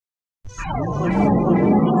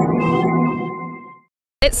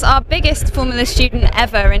It's our biggest Formula student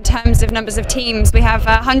ever in terms of numbers of teams. We have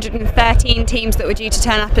 113 teams that were due to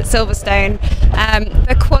turn up at Silverstone.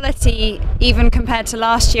 The quality, even compared to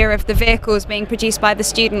last year, of the vehicles being produced by the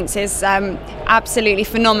students is absolutely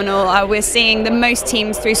phenomenal. We're seeing the most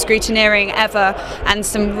teams through scrutineering ever, and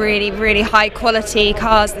some really high quality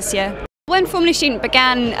cars this year. When Formula Student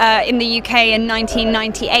began in the UK in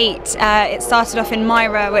 1998, it started off in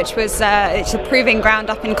Myra, which was it's a proving ground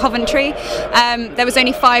up in Coventry. There was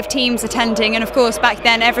only 5 teams attending, and of course back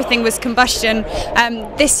then everything was combustion.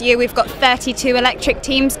 This year we've got 32 electric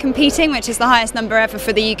teams competing, which is the highest number ever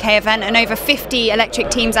for the UK event, and over 50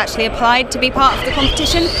 electric teams actually applied to be part of the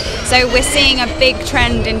competition. So we're seeing a big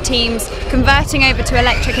trend in teams converting over to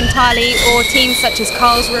electric entirely, or teams such as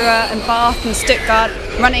Karlsruhe and Bath and Stuttgart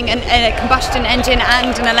running a combustion engine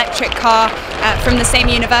and an electric car from the same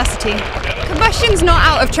university. Combustion's not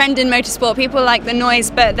out of trend in motorsport. People like the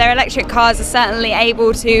noise, but their electric cars are certainly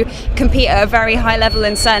able to compete at a very high level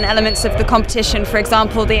in certain elements of the competition, for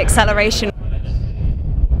example the acceleration.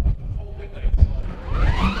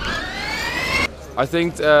 I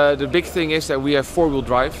think the big thing is that we have four-wheel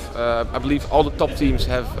drive. I believe all the top teams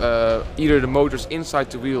have either the motors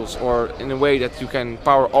inside the wheels or in a way that you can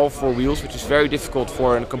power all 4 wheels, which is very difficult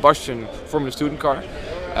for a combustion Formula Student car.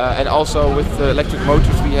 And also with the electric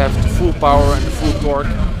motors we have the full power and the full torque,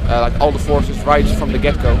 like all the forces right from the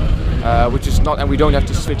get-go, which is not, and we don't have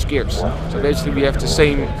to switch gears. So basically we have the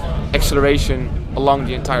same acceleration along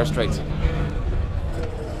the entire straight.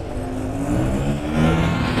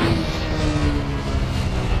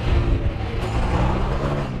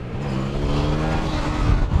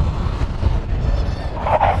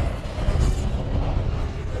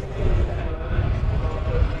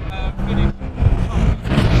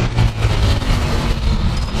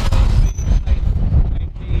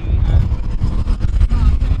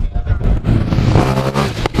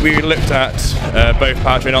 We looked at both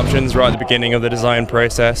powertrain options right at the beginning of the design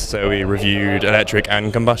process, so we reviewed electric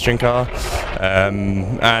and combustion car,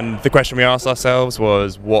 and the question we asked ourselves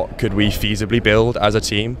was what could we feasibly build as a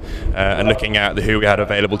team, and looking at who we had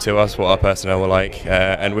available to us, what our personnel were like,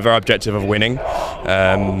 and with our objective of winning,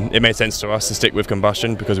 it made sense to us to stick with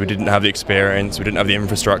combustion because we didn't have the experience, we didn't have the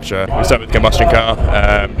infrastructure. We started with the combustion car,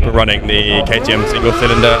 we're running the KTM single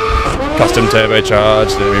cylinder, custom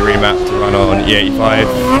turbocharged, and we remapped to run on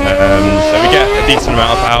E85. So we get a decent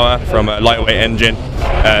amount of power from a lightweight engine,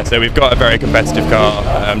 so we've got a very competitive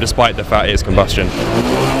car despite the fact it's combustion.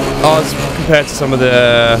 Ours, compared to some of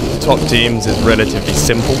the top teams, is relatively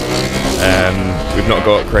simple. We've not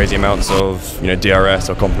got crazy amounts of DRS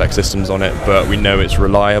or complex systems on it, but we know it's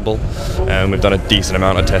reliable. We've done a decent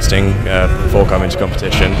amount of testing before coming to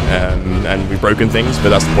competition, and we've broken things, but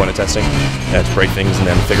that's the point of testing, to break things and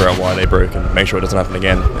then figure out why they broke and make sure it doesn't happen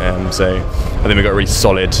again. So I think we've got a really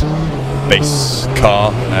solid base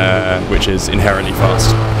car, which is inherently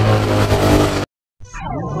fast.